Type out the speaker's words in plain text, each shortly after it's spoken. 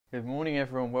Good morning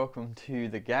everyone, welcome to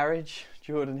the garage.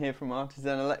 Jordan here from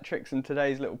Artisan Electrics, and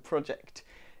today's little project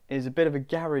is a bit of a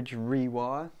garage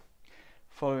rewire.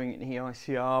 Following an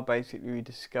EICR, basically we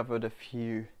discovered a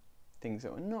few things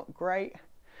that were not great,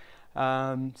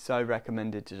 so I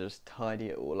recommended to just tidy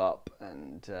it all up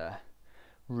and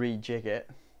rejig it.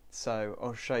 So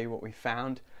I'll show you what we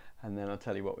found and then I'll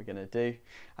tell you what we're going to do.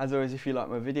 As always, if you like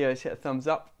my videos, hit a thumbs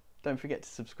up. Don't forget to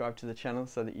subscribe to the channel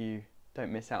so that you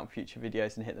don't miss out on future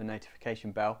videos, and hit the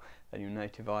notification bell, then you're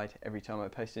notified every time I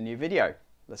post a new video.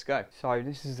 Let's go. So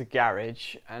this is the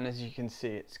garage, and as you can see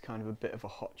it's kind of a bit of a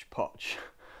hodgepodge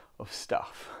of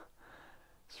stuff.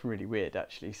 It's really weird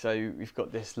actually. So we've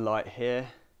got this light here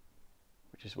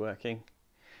which is working,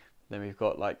 then we've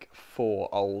got like 4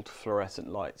 old fluorescent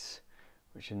lights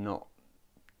which are not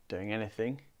doing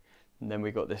anything, and then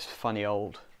we've got this funny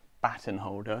old baton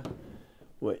holder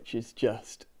which is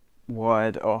just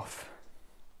wired off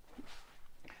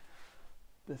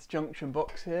this junction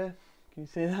box here. Can you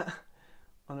see that?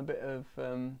 On a bit of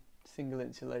single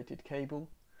insulated cable.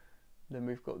 Then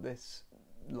we've got this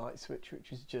light switch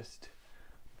which is just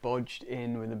bodged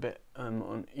in with a bit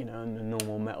on a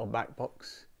normal metal back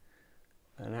box,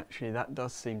 and actually that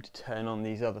does seem to turn on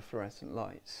these other fluorescent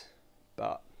lights,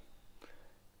 but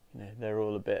they're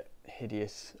all a bit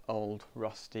hideous, old,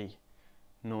 rusty,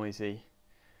 noisy,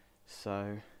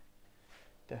 so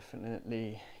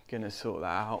definitely gonna sort that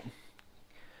out.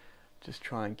 Just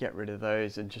try and get rid of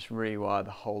those and just rewire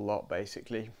the whole lot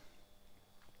basically.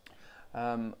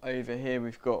 Over here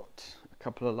we've got a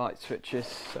couple of light switches.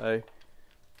 So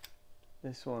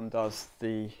this one does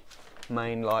the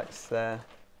main lights there,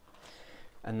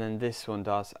 and then this one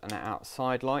does an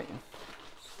outside light,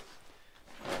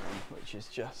 which is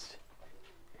just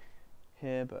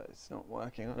here, but it's not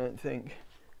working I don't think.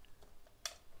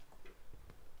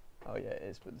 Oh yeah it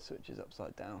is, but the switch is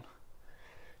upside down.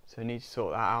 So we need to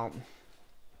sort that out.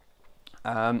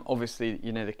 Obviously,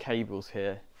 the cables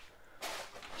here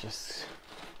just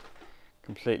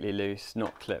completely loose,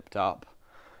 not clipped up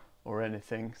or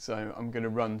anything. So I'm going to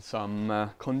run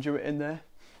some conduit in there.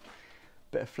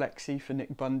 Bit of flexi for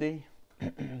Nick Bundy.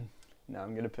 Now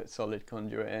I'm going to put solid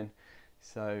conduit in.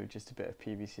 So just a bit of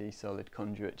PVC solid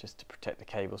conduit just to protect the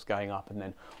cables going up, and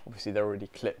then obviously they're already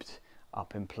clipped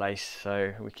up in place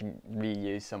so we can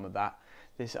reuse some of that.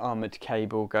 This armoured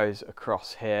cable goes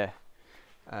across here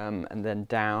and then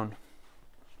down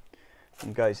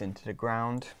and goes into the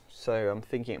ground. So I'm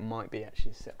thinking it might be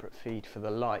actually a separate feed for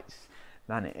the lights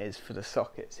than it is for the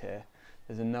sockets here.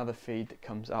 There's another feed that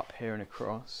comes up here and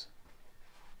across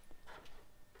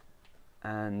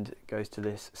and goes to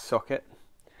this socket,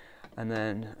 and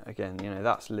then again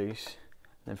that's loose,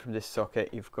 and then from this socket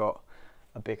you've got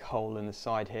a big hole in the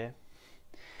side here,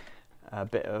 a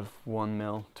bit of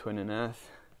 1mm twin and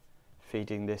earth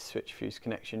feeding this switch fuse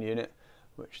connection unit,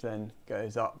 which then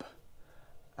goes up,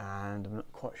 and I'm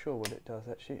not quite sure what it does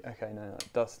actually. Okay, no,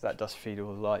 that does feed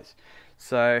all the lights.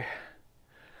 So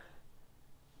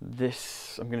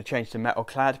this I'm going to change to metal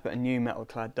clad, but a new metal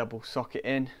clad double socket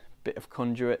in, bit of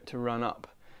conduit to run up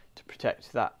to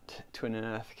protect that twin and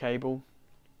earth cable,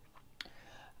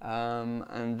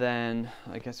 and then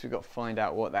I guess we've got to find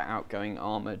out what that outgoing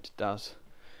armoured does.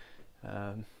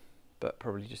 But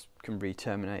probably just can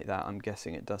re-terminate that. I'm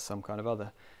guessing it does some kind of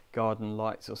other garden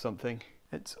lights or something.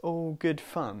 It's all good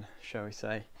fun, shall we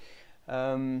say.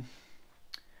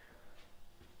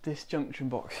 This junction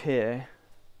box here,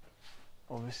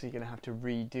 obviously going to have to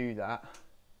redo that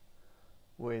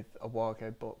with a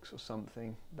Wargo box or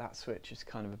something. That switch is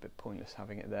kind of a bit pointless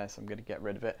having it there, so I'm going to get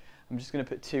rid of it. I'm just going to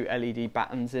put 2 LED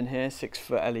battens in here,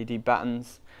 6-foot LED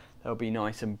battens. They'll be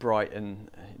nice and bright, and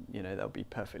they'll be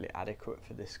perfectly adequate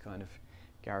for this kind of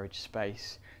garage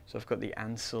space. So I've got the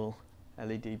Ansel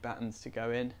LED battens to go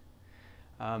in.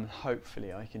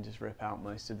 Hopefully I can just rip out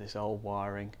most of this old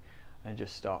wiring and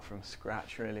just start from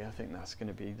scratch really. I think that's going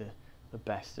to be the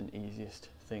best and easiest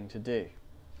thing to do.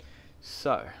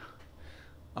 So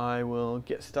I will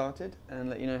get started and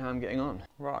let you know how I'm getting on.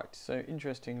 Right, so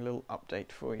interesting little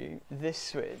update for you. This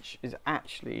switch is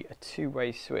actually a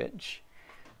 2-way switch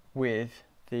with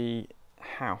the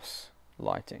house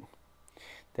lighting.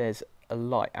 There's a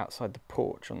light outside the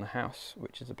porch on the house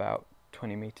which is about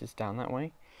 20 meters down that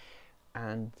way,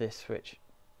 and this switch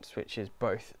switches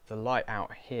both the light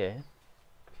out here,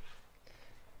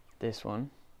 this one,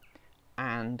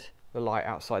 and the light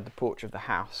outside the porch of the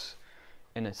house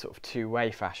in a sort of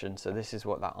 2-way fashion. So this is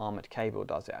what that armoured cable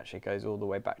does. It actually goes all the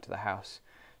way back to the house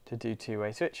to do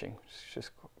 2-way switching. It's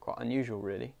just quite unusual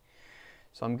really.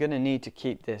 So I'm going to need to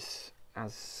keep this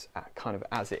as kind of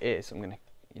as it is.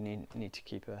 You need to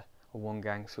keep a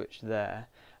 1-gang switch there,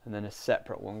 and then a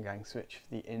separate 1-gang switch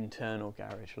for the internal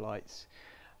garage lights.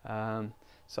 So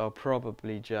I'll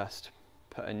probably just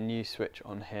put a new switch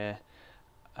on here,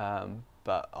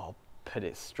 but I'll put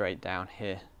it straight down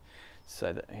here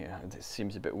so that, you know, it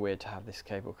seems a bit weird to have this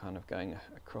cable kind of going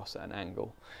across at an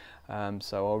angle.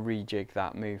 So I'll rejig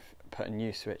that, put a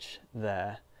new switch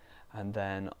there, and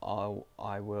then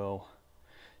I will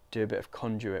do a bit of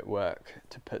conduit work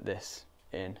to put this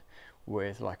in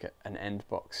with like an end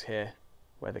box here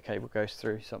where the cable goes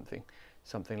through,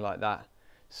 something like that.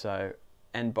 So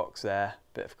end box there,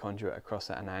 bit of conduit across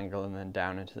at an angle, and then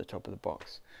down into the top of the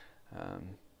box.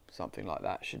 Something like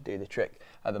that should do the trick.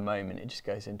 At the moment it just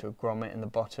goes into a grommet in the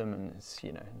bottom, and it's,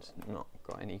 you know, it's not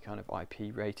got any kind of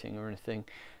IP rating or anything,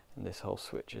 and this whole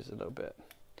switch is a little bit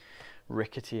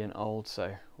rickety and old,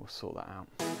 so we'll sort that out.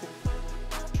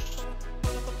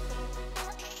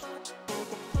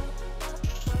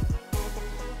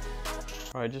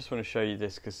 Right, I just want to show you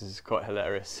this because this is quite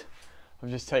hilarious. I've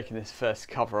just taken this first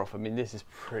cover off. I mean, this is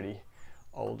pretty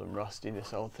old and rusty,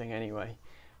 this old thing anyway,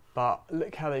 but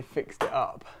look how they fixed it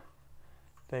up.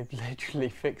 They've literally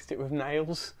fixed it with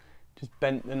nails, just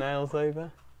bent the nails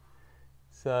over.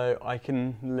 So I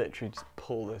can literally just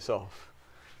pull this off.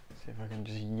 See if I can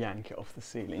just yank it off the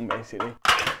ceiling, basically.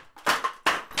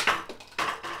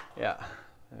 Yeah,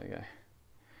 there we go.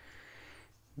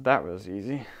 That was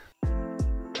easy.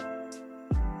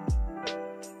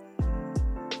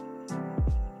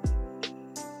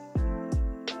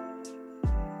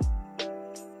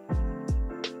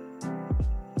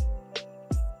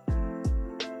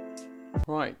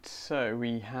 Right, so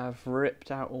we have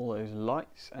ripped out all those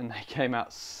lights, and they came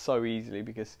out so easily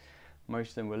because most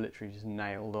of them were literally just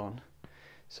nailed on.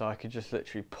 So I could just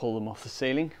literally pull them off the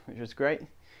ceiling, which was great.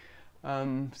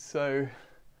 So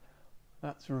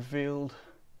that's revealed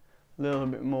a little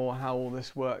bit more how all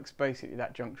this works. Basically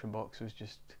that junction box was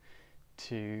just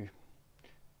to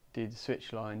do the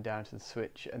switch line down to the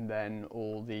switch, and then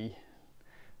all the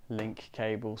link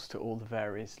cables to all the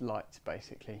various lights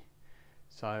basically.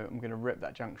 So I'm going to rip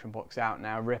that junction box out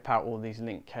now, rip out all these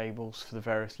link cables for the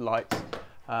various lights,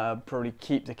 probably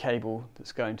keep the cable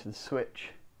that's going to the switch.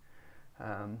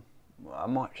 Well, I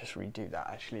might just redo that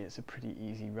actually, it's a pretty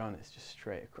easy run, it's just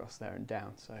straight across there and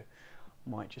down, so I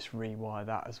might just rewire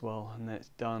that as well, and then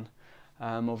it's done.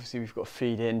 Obviously we've got to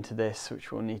feed into this,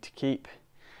 which we'll need to keep,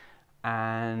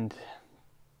 and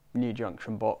new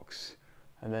junction box,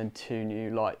 and then 2 new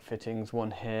light fittings,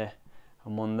 one here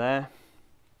and one there.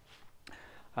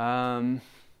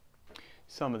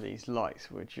 Some of these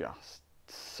lights were just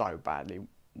so badly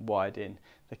wired in.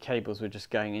 The cables were just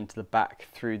going into the back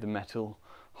through the metal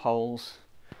holes,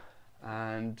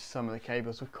 and some of the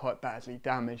cables were quite badly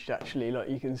damaged actually. Like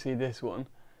you can see this one.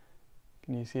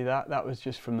 Can you see that? That was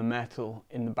just from the metal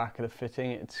in the back of the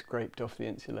fitting. It scraped off the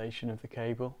insulation of the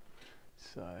cable.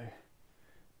 So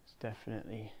it's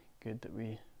definitely good that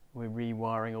we're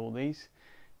rewiring all these,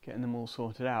 getting them all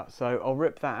sorted out. So I'll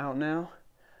rip that out now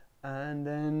and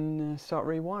then start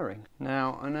rewiring.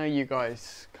 Now I know you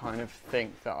guys kind of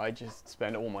think that I just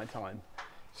spend all my time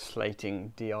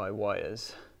slating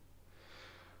DIYers,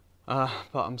 but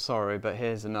I'm sorry, but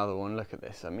here's another one. Look at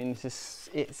this. I mean, it's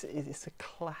a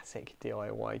classic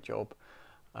DIY job.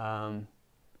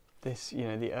 This, you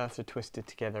know, the earths are twisted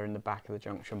together in the back of the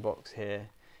junction box here.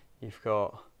 You've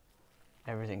got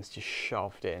everything's just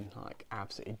shoved in, like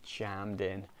absolutely jammed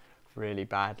in really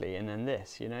badly, and then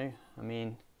this, you know, I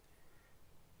mean,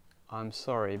 I'm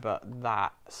sorry, but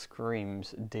that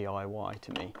screams DIY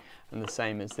to me. And the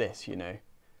same as this, you know,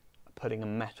 putting a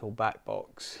metal back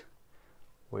box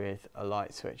with a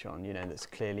light switch on, you know, that's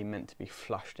clearly meant to be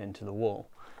flushed into the wall.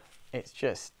 It's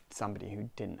just somebody who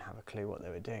didn't have a clue what they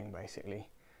were doing, basically.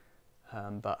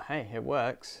 But hey, it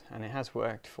works, and it has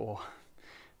worked for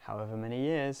however many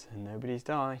years, and nobody's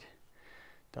died.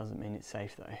 Doesn't mean it's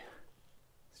safe though.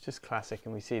 It's just classic,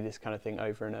 and we see this kind of thing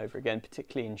over and over again,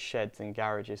 particularly in sheds and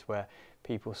garages where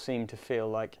people seem to feel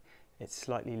like it's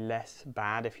slightly less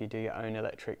bad if you do your own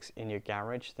electrics in your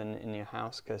garage than in your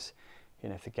house, because, you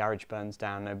know, if the garage burns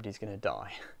down, nobody's going to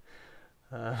die.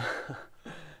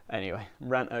 Anyway,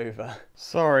 rant over.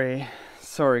 Sorry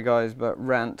guys, but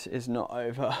rant is not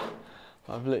over.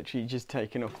 I've literally just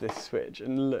taken off this switch,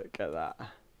 and look at that.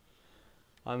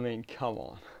 I mean, come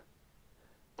on.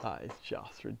 That is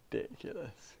just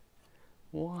ridiculous.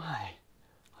 Why?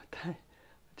 I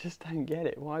just don't get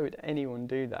it. Why would anyone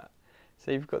do that?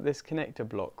 So you've got this connector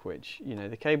block, which, you know,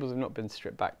 the cables have not been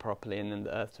stripped back properly, and then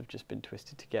the earths have just been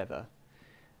twisted together.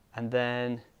 And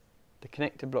then the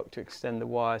connector block to extend the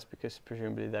wires, because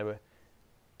presumably they were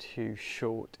too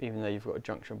short, even though you've got a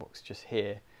junction box just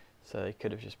here, so they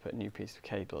could have just put a new piece of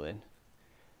cable in.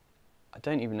 I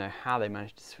don't even know how they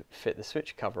managed to fit the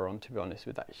switch cover on, to be honest,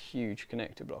 with that huge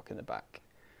connector block in the back.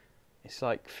 It's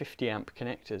like 50 amp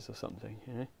connectors or something,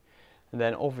 you know. And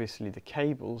then obviously the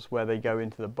cables where they go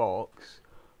into the box,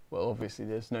 well, obviously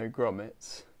there's no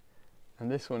grommets,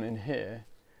 and this one in here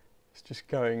is just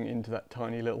going into that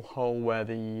tiny little hole where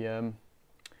the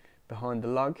behind the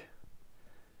lug.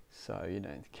 So, you know,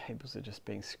 the cables are just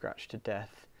being scratched to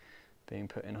death, being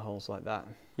put in holes like that.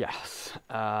 Yes,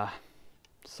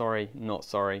 sorry, not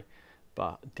sorry,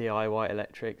 but DIY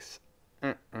electrics,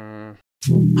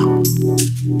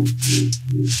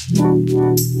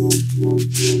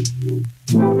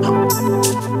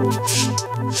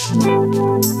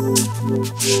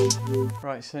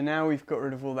 Right, so now we've got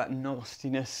rid of all that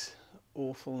nastiness,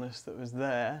 awfulness that was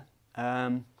there.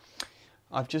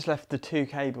 I've just left the two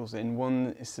cables in.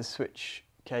 One is the switch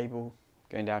cable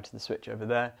going down to the switch over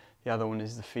there. The other one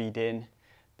is the feed in.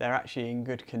 They're actually in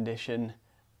good condition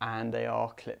and they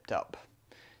are clipped up.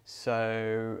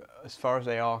 So as far as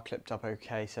they are clipped up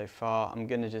okay so far, I'm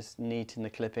going to just neaten the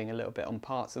clipping a little bit on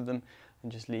parts of them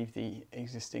and just leave the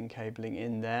existing cabling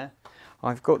in there.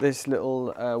 I've got this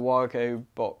little Wargo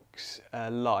box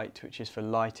light, which is for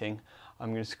lighting.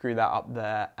 I'm going to screw that up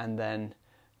there and then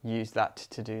use that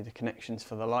to do the connections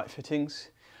for the light fittings.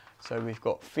 So we've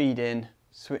got feed in,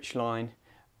 switch line,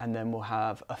 and then we'll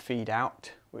have a feed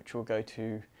out, which will go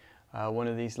to one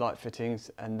of these light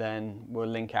fittings, and then we'll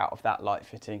link out of that light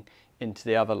fitting into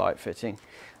the other light fitting.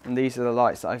 And these are the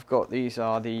lights that I've got. These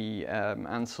are the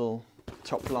Ansel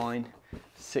top line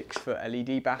 6-foot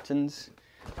LED battens.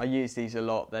 I use these a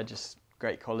lot. They're just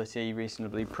great quality,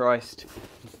 reasonably priced,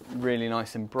 really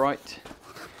nice and bright.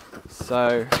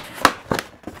 So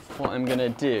what I'm going to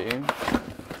do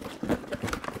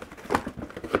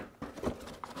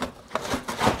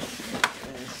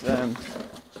is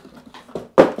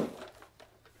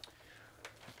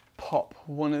pop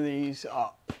one of these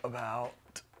up about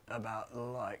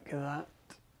like that,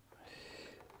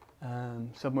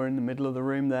 somewhere in the middle of the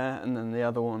room there, and then the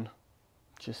other one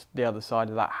just the other side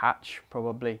of that hatch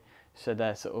probably, so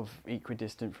they're sort of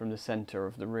equidistant from the centre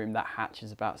of the room. That hatch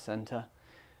is about centre,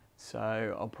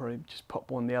 so I'll probably just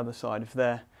pop one the other side of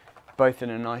there, both in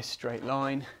a nice straight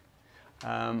line.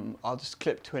 I'll just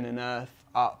clip twin and earth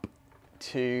up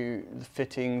to the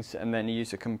fittings and then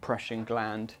use a compression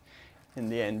gland in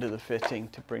the end of the fitting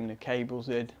to bring the cables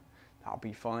in. That'll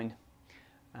be fine.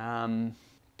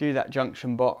 Do that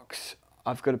junction box.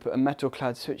 I've got to put a metal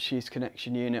clad switch fuse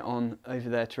connection unit on over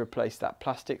there to replace that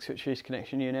plastic switch fuse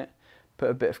connection unit. Put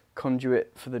a bit of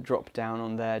conduit for the drop down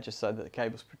on there just so that the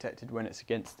cable's protected when it's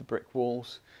against the brick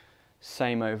walls.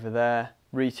 Same over there.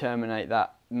 Re-terminate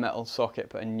that metal socket,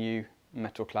 put a new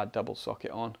metal clad double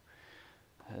socket on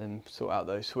and sort out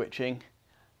those switching,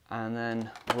 and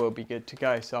then we'll be good to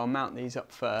go. So I'll mount these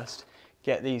up first,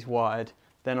 get these wired,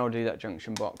 then I'll do that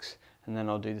junction box, and then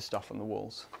I'll do the stuff on the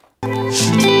walls.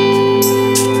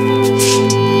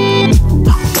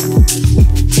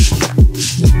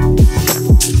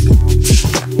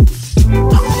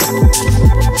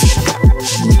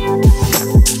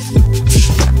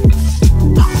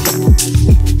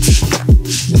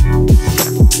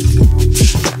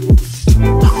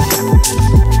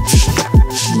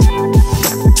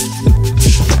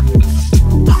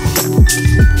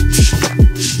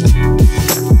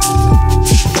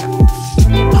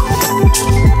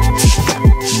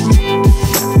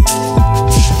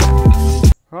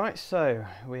 So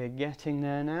we're getting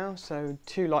there now. So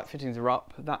two light fittings are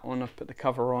up. That one I've put the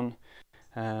cover on,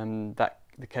 that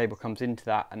the cable comes into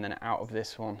that and then out of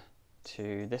this one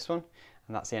to this one,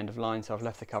 and that's the end of line. So I've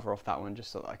left the cover off that one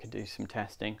just so that I could do some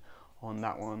testing on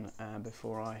that one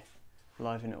before I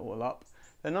liven it all up.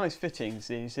 They're nice fittings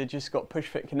these. They've just got push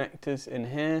fit connectors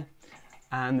in here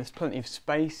and there's plenty of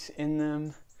space in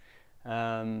them.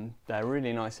 They're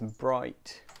really nice and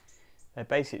bright. They're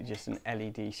basically just an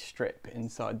LED strip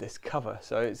inside this cover,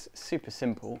 so it's super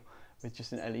simple with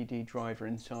just an LED driver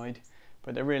inside,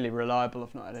 but they're really reliable.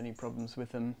 I've not had any problems with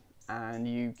them, and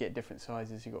you get different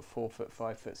sizes. You've got 4 foot,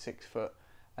 5 foot, 6 foot,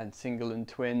 and single and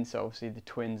twin, so obviously the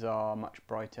twins are much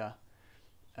brighter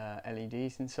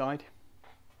LEDs inside,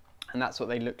 and that's what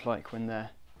they look like when they're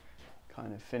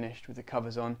kind of finished with the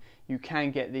covers on. You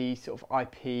can get the sort of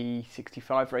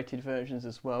IP65 rated versions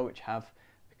as well, which have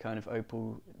kind of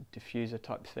opal diffuser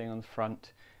type thing on the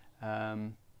front,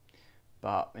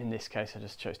 but in this case I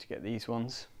just chose to get these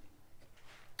ones.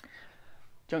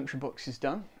 Junction box is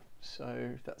done,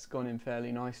 so that's gone in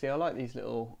fairly nicely. I like these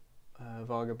little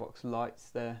Vargo box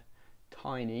lights. They're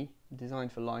tiny,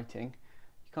 designed for lighting.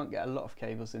 You can't get a lot of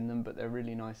cables in them, but they're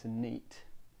really nice and neat.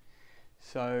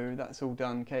 So that's all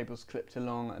done, cables clipped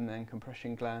along and then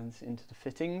compression glands into the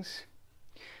fittings.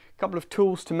 A couple of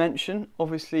tools to mention,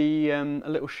 obviously a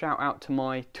little shout out to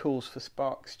my Tools for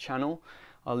Sparks channel.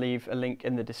 I'll leave a link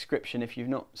in the description. If you've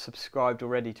not subscribed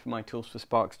already to my Tools for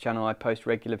Sparks channel, I post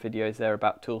regular videos there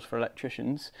about tools for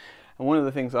electricians. And one of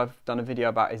the things I've done a video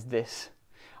about is this.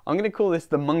 I'm going to call this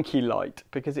the monkey light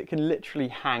because it can literally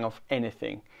hang off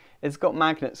anything. It's got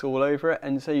magnets all over it,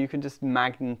 and so you can just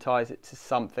magnetize it to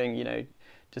something, you know,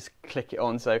 just click it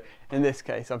on. So in this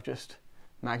case, I've just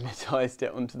magnetized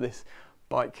it onto this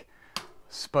bike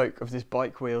spoke of this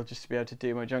bike wheel just to be able to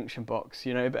do my junction box,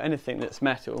 you know. But anything that's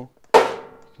metal,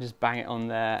 just bang it on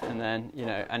there, and then, you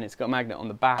know, and it's got a magnet on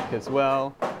the back as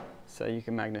well, so you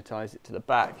can magnetize it to the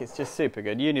back. It's just super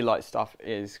good. Unilight stuff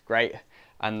is great,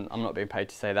 and I'm not being paid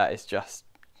to say that. It's just,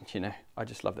 you know, I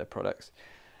just love their products.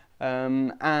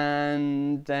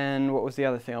 And then what was the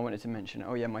other thing I wanted to mention?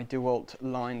 Oh yeah, my DeWalt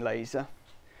line laser.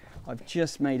 I've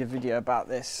just made a video about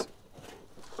this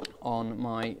on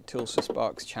my Tools for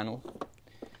Sparks channel,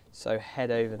 so head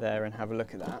over there and have a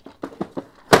look at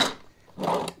that.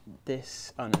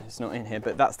 This, oh no, it's not in here,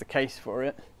 but that's the case for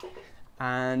it.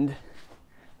 And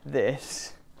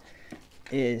this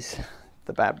is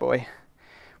the bad boy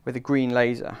with a green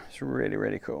laser. It's really,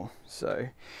 really cool. So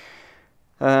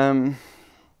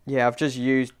yeah, I've just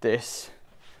used this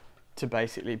to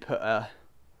basically put a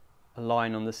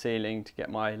line on the ceiling to get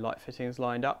my light fittings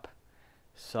lined up.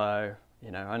 So,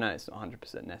 you know, I know it's not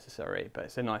 100% necessary, but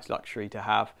it's a nice luxury to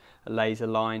have a laser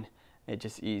line. It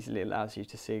just easily allows you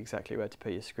to see exactly where to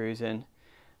put your screws in.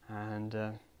 And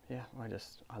yeah,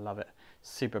 I love it.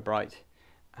 Super bright,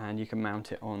 and you can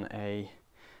mount it on a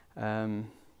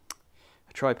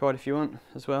tripod if you want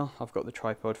as well. I've got the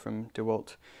tripod from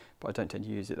DeWalt, but I don't tend to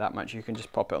use it that much. You can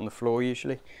just pop it on the floor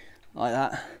usually, like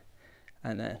that,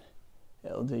 and then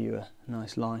it'll do you a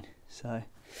nice line. So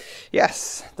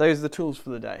yes, those are the tools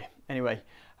for the day. Anyway,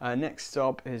 next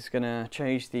stop is gonna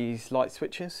change these light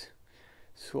switches,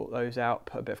 sort those out,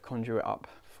 put a bit of conduit up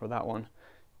for that one,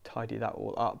 tidy that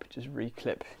all up, just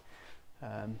reclip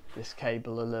this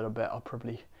cable a little bit. I'll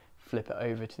probably flip it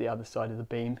over to the other side of the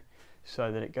beam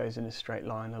so that it goes in a straight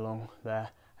line along there,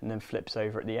 and then flips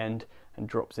over at the end and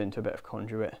drops into a bit of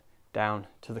conduit down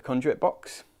to the conduit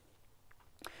box.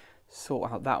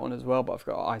 Sort out that one as well, but I've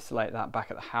got to isolate that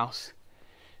back at the house.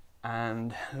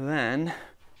 And then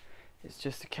it's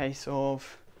just a case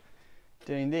of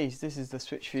doing these. This is the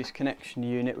switch fuse connection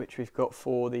unit which we've got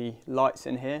for the lights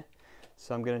in here.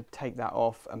 So I'm going to take that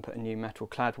off and put a new metal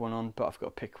clad one on, but I've got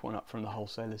to pick one up from the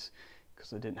wholesalers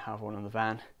because I didn't have one on the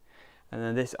van. And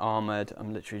then this armoured,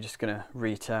 I'm literally just going to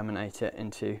re-terminate it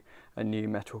into a new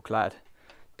metal clad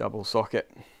double socket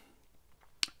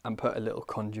and put a little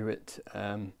conduit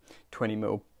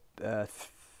 20mm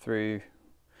through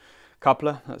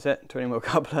coupler, that's it, 20mm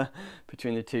coupler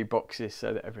between the two boxes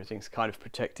so that everything's kind of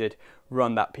protected.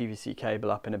 Run that PVC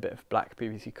cable up in a bit of black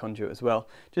PVC conduit as well,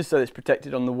 just so it's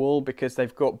protected on the wall, because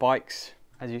they've got bikes,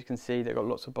 as you can see, they've got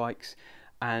lots of bikes,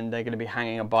 and they're going to be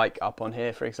hanging a bike up on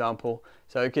here, for example,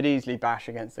 so it could easily bash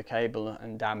against the cable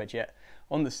and damage it.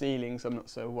 On the ceilings, I'm not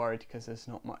so worried because there's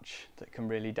not much that can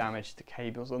really damage the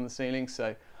cables on the ceiling,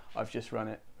 so I've just run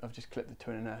it, I've just clipped the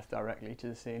twin and earth directly to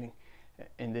the ceiling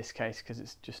in this case because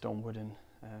it's just on wooden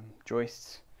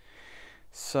joists.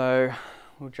 So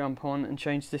we'll jump on and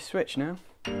change this switch now.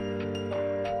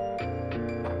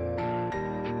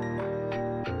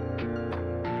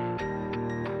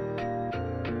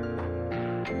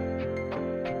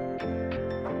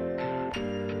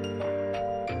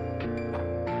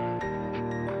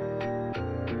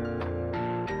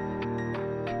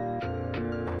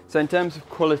 So in terms of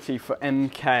quality for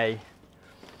MK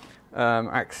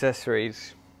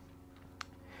accessories,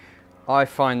 I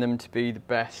find them to be the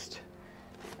best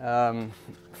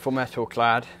for metal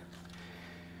clad,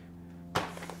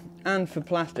 and for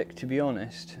plastic, to be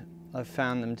honest, I've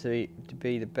found them to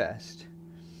be the best.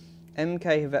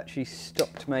 MK have actually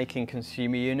stopped making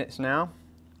consumer units now,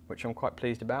 which I'm quite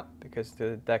pleased about because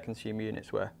their consumer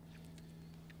units were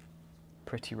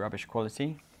pretty rubbish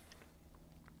quality.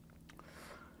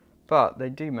 But they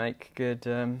do make good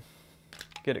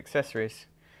good accessories,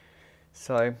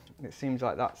 so it seems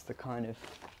like that's the kind of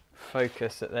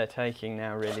focus that they're taking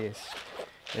now. Really,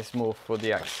 is more for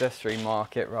the accessory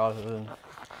market rather than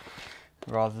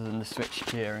the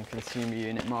switchgear and consumer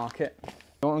unit market.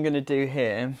 What I'm going to do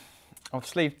here, I've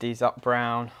sleeved these up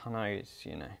brown. I know it's,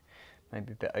 you know,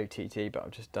 maybe a bit OTT, but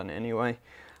I've just done it anyway.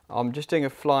 I'm just doing a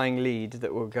flying lead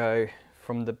that will go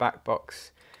from the back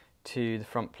box to the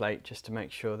front plate, just to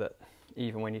make sure that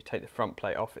even when you take the front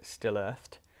plate off, it's still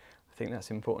earthed. I think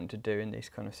that's important to do in these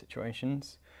kind of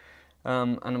situations.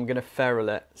 And I'm going to ferrule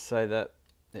it so that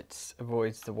it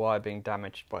avoids the wire being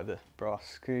damaged by the brass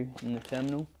screw in the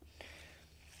terminal.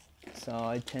 So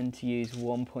I tend to use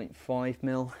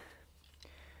 1.5mm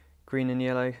green and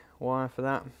yellow wire for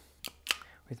that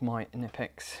with my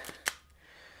Knipex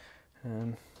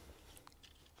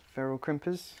ferrule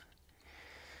crimpers.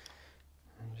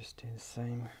 And just do the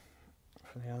same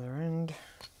for the other end.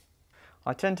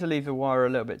 I tend to leave the wire a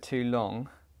little bit too long,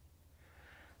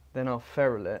 then I'll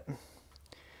ferrule it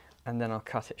and then I'll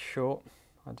cut it short.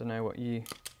 I don't know what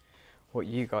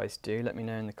you guys do, let me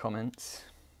know in the comments.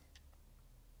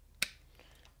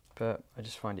 But I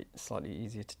just find it slightly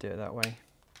easier to do it that way.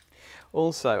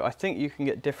 Also, I think you can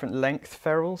get different length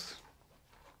ferrules,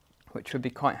 which would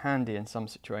be quite handy in some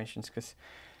situations, because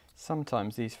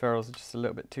sometimes these ferrules are just a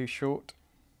little bit too short.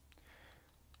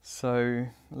 So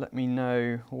let me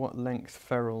know what length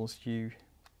ferrules you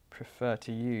prefer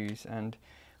to use and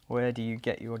where do you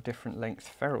get your different length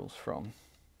ferrules from.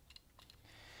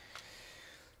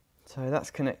 So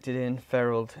that's connected in,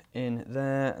 ferruled in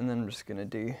there, and then I'm just going to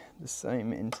do the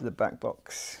same into the back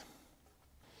box.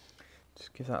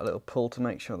 Just give that a little pull to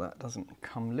make sure that doesn't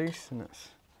come loose, and that's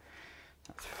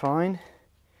fine.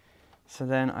 So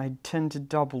then I tend to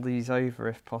double these over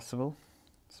if possible,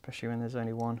 especially when there's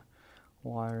only one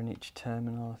wire in each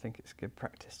terminal. I think it's good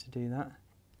practice to do that.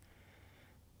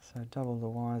 So double the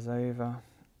wires over,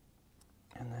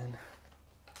 and then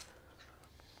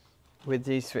with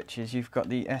these switches you've got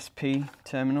the SP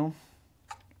terminal.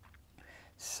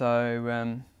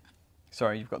 So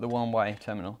sorry, you've got the one-way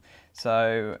terminal.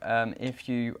 So if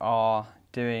you are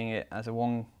doing it as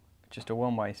just a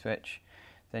one-way switch,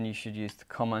 then you should use the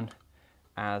common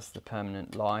as the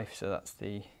permanent live. So that's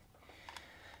the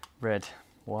red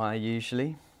wire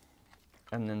usually,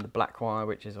 and then the black wire,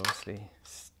 which is obviously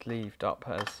sleeved up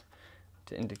as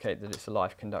to indicate that it's a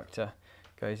live conductor,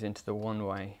 goes into the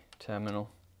one-way terminal.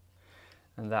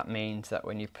 And that means that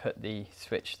when you put the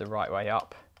switch the right way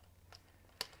up,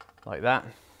 like that,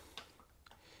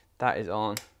 that is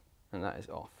on and that is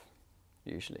off,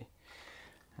 usually.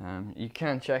 You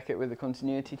can check it with a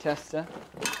continuity tester,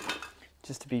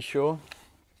 just to be sure.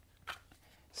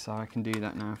 So I can do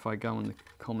that now if I go on the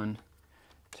common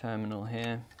terminal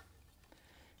here,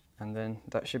 and then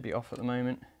that should be off at the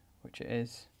moment, which it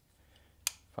is.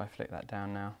 If I flick that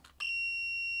down now,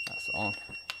 that's on.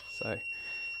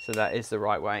 So that is the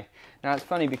right way. Now it's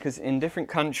funny because in different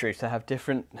countries they have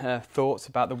different thoughts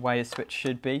about the way a switch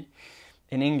should be.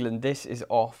 In England this is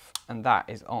off and that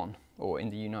is on, or in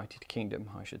the United Kingdom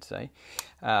I should say,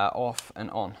 off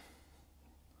and on.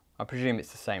 I presume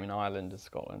it's the same in Ireland and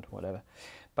Scotland, whatever.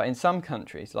 But in some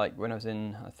countries, like when I was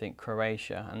in, I think,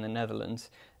 Croatia and the Netherlands,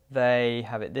 they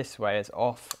have it this way as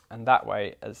off and that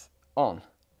way as on,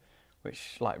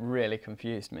 which like really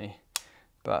confused me.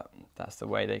 But that's the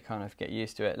way they kind of get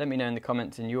used to it. Let me know in the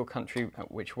comments in your country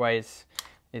which way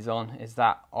is on. Is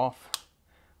that off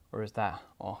or is that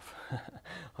off?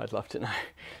 I'd love to know.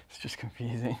 It's just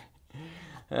confusing.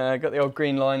 Got the old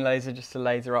green line laser just to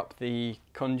laser up the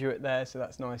conduit there, so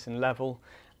that's nice and level.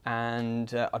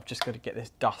 And I've just got to get this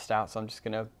dust out, so I'm just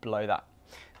going to blow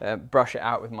that, brush it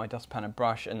out with my dust panner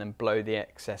brush, and then blow the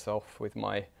excess off with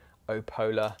my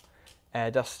Opolar air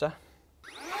duster.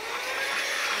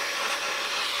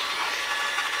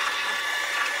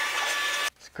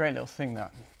 It's a great little thing,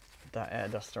 that air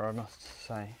duster, I must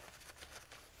say.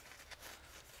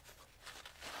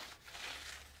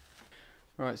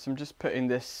 Right, so I'm just putting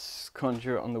this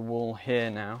conduit on the wall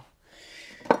here now.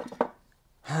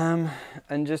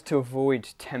 And just to avoid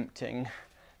tempting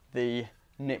the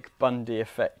Nick Bundy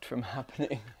effect from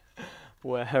happening,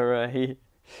 where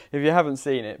if you haven't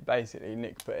seen it, basically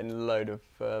Nick put in a load of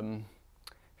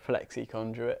flexi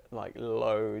conduit, like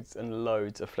loads and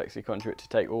loads of flexi conduit to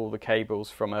take all the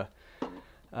cables from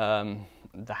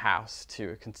the house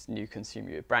to a new consumer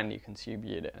unit, brand new consumer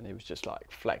unit, and it was just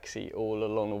like flexi all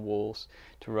along the walls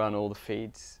to run all the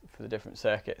feeds for the different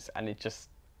circuits, and it just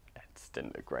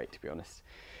didn't look great, to be honest.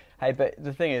 Hey, but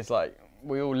the thing is, like,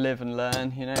 we all live and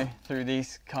learn, you know, through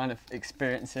these kind of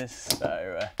experiences.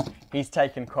 So he's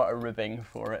taken quite a ribbing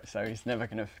for it, so he's never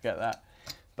going to forget that.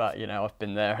 But you know, I've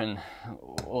been there, and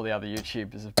all the other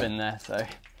YouTubers have been there. So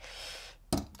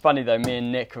funny though, me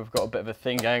and Nick have got a bit of a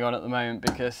thing going on at the moment,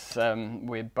 because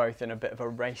we're both in a bit of a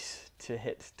race to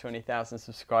hit 20,000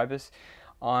 subscribers.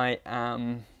 I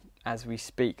am, as we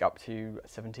speak, up to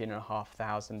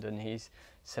 17,500, and he's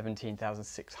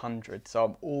 17,600, so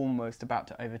I'm almost about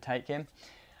to overtake him.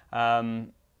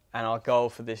 And our goal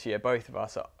for this year, both of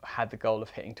us had the goal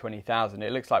of hitting 20,000.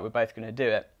 It looks like we're both going to do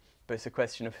it, but it's a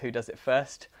question of who does it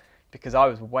first. because I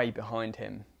was way behind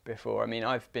him before. I mean,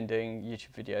 I've been doing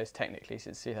YouTube videos technically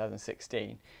since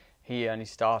 2016. He only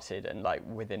started, and like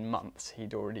within months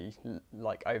he'd already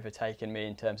like overtaken me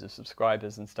in terms of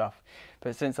subscribers and stuff.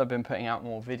 But since I've been putting out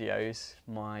more videos,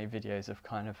 my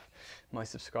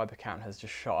subscriber count has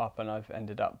just shot up, and I've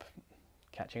ended up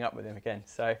catching up with him again.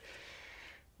 So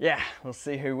yeah, we'll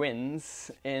see who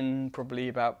wins in probably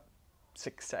about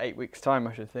 6 to 8 weeks time.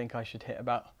 I should hit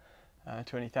about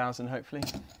 20,000 hopefully.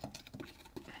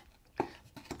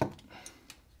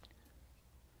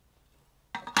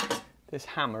 This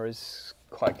hammer is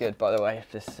quite good, by the way,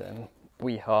 this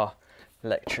Rewire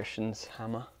Electrician's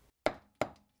hammer.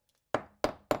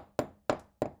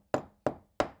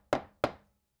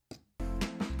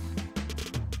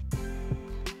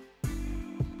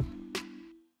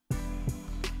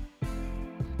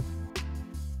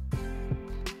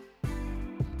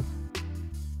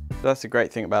 That's the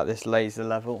great thing about this laser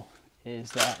level, is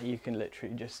that you can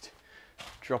literally just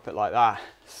drop it like that.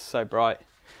 It's so bright.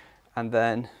 And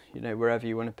then, you know, wherever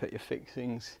you want to put your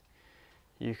fixings,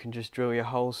 you can just drill your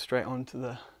holes straight onto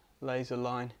the laser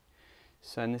line.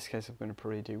 So in this case, I'm going to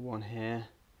probably do one here,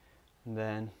 and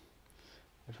then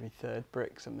every third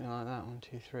brick, something like that. 1,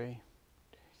 2, 3,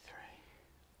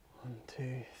 1,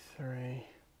 2, 3.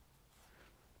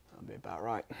 That'll be about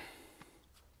right.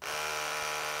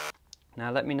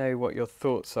 Now let me know what your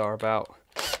thoughts are about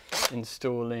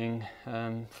installing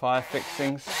fire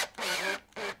fixings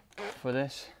for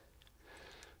this.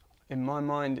 In my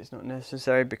mind, it's not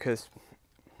necessary because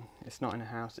it's not in a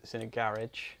house, it's in a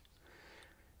garage.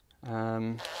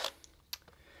 And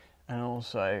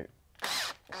also,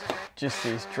 just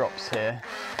these drops here,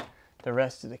 the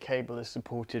rest of the cable is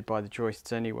supported by the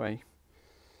joists anyway.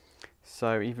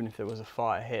 So even if there was a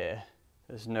fire here,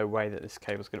 there's no way that this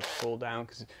cable's going to fall down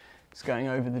because it's going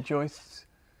over the joists.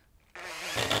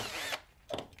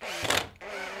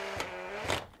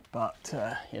 But,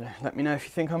 you know, let me know if you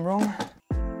think I'm wrong.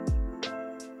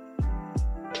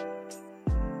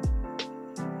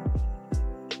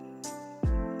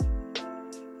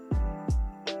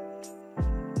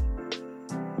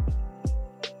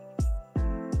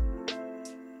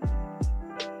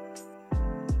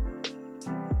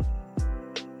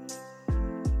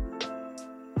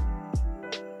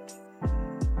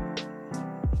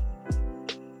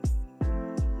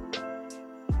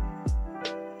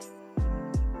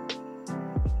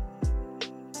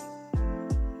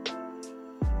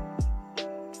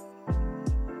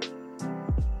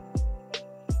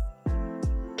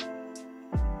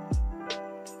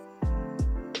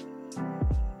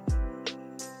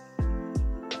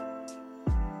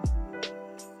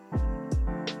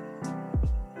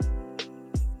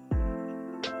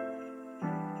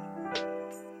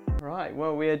 Right,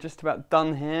 well, we are just about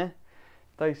done here.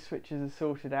 Those switches are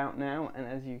sorted out now, and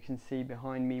as you can see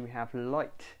behind me, we have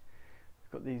light.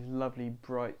 We've got these lovely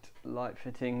bright light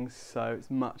fittings, so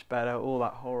it's much better. All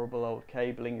that horrible old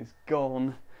cabling is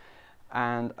gone.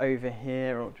 And over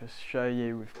here, I'll just show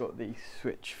you, we've got the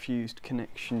switch fused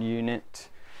connection unit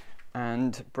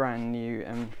and brand new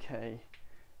MK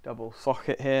double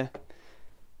socket here.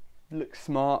 Looks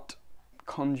smart.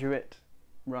 Conduit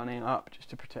running up just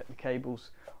to protect the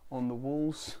cables on the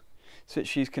walls.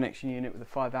 Switch fused connection unit with a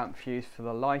 5 amp fuse for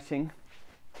the lighting.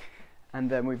 And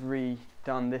then we've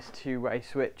redone this two-way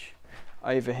switch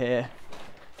over here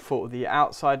for the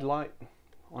outside light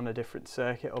on a different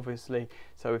circuit, obviously.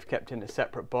 So we've kept in a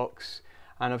separate box.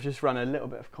 And I've just run a little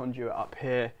bit of conduit up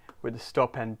here with the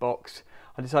stop end box.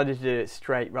 I decided to do it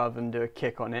straight rather than do a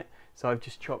kick on it. So I've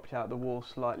just chopped out the wall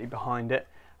slightly behind it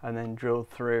and then drilled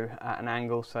through at an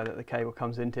angle so that the cable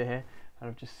comes into here. And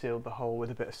I've just sealed the hole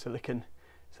with a bit of silicone.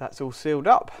 So that's all sealed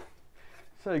up.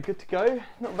 So good to go.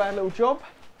 Not a bad little job.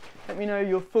 Let me know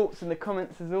your thoughts in the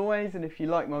comments as always. And if you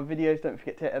like my videos, don't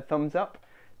forget to hit a thumbs up.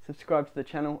 Subscribe to the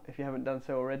channel if you haven't done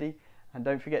so already. And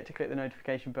don't forget to click the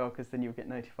notification bell, because then you'll get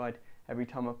notified every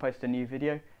time I post a new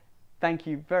video. Thank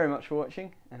you very much for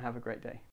watching, and have a great day.